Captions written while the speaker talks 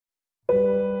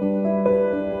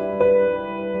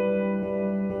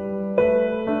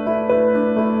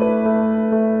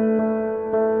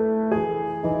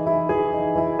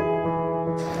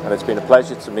been a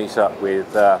pleasure to meet up with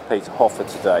Peter Hofer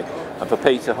today, and for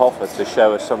Peter Hofer to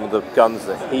show us some of the guns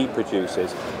that he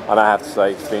produces. And I have to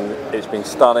say, it's been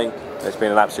stunning. It's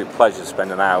been an absolute pleasure to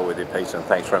spend an hour with you, Peter, and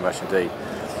thanks very much indeed.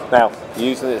 Now,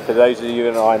 using it for those of you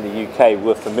and I in the UK,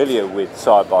 we're familiar with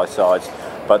side-by-sides,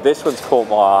 but this one's caught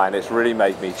my eye and it's really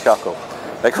made me chuckle.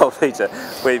 Because, Peter,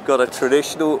 we've got a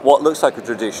traditional, what looks like a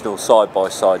traditional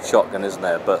side-by-side shotgun, isn't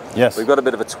there? But yes, we've got a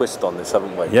bit of a twist on this,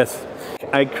 haven't we? Yes.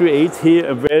 I create here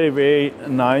a very, very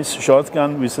nice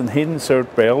shotgun with a hidden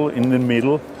third barrel in the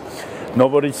middle.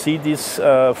 Nobody see this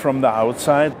from the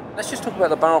outside. Let's just talk about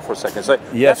the barrel for a second. So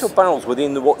yes, the actual barrel's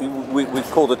within what we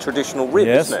call the traditional rib,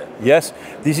 yes, isn't it? Yes,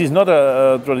 this is not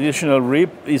a traditional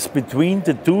rib. It's between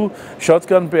the two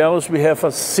shotgun barrels. We have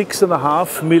a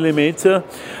 6.5 millimeter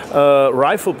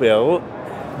rifle barrel.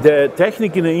 The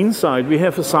technique in the inside, we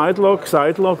have a side lock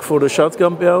for the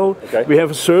shotgun barrel. Okay. We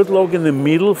have a third lock in the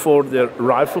middle for the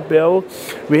rifle barrel.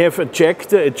 We have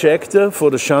ejector for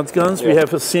the shotguns. Yeah. We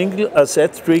have a single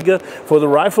set trigger for the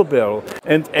rifle barrel.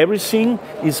 And everything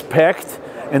is packed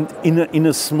and in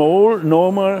a small,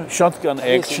 normal shotgun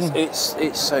action. It's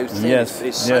so thin, yes,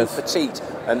 it's so petite,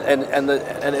 and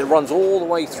it runs all the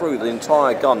way through the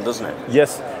entire gun, doesn't it?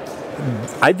 Yes.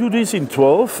 I do this in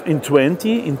 12, in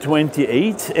 20, in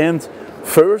 28, and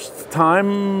first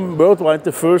time worldwide.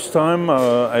 The first time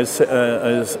I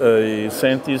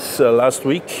sent this last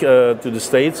week to the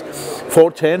States.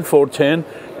 410,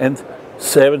 and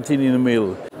 17 in the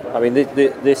middle. I mean,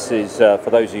 this is for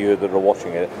those of you that are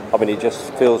watching it. I mean, it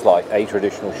just feels like a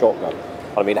traditional shotgun.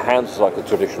 I mean, it handles like a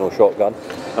traditional shotgun,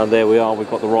 and there we are. We've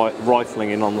got the rifling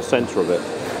in on the centre of it.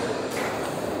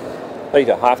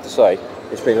 Peter, I have to say,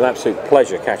 it's been an absolute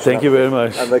pleasure catching up. Thank you very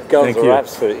much. And the guns are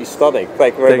absolutely stunning.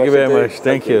 Thank you very much.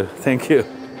 Thank you very much. Thank you.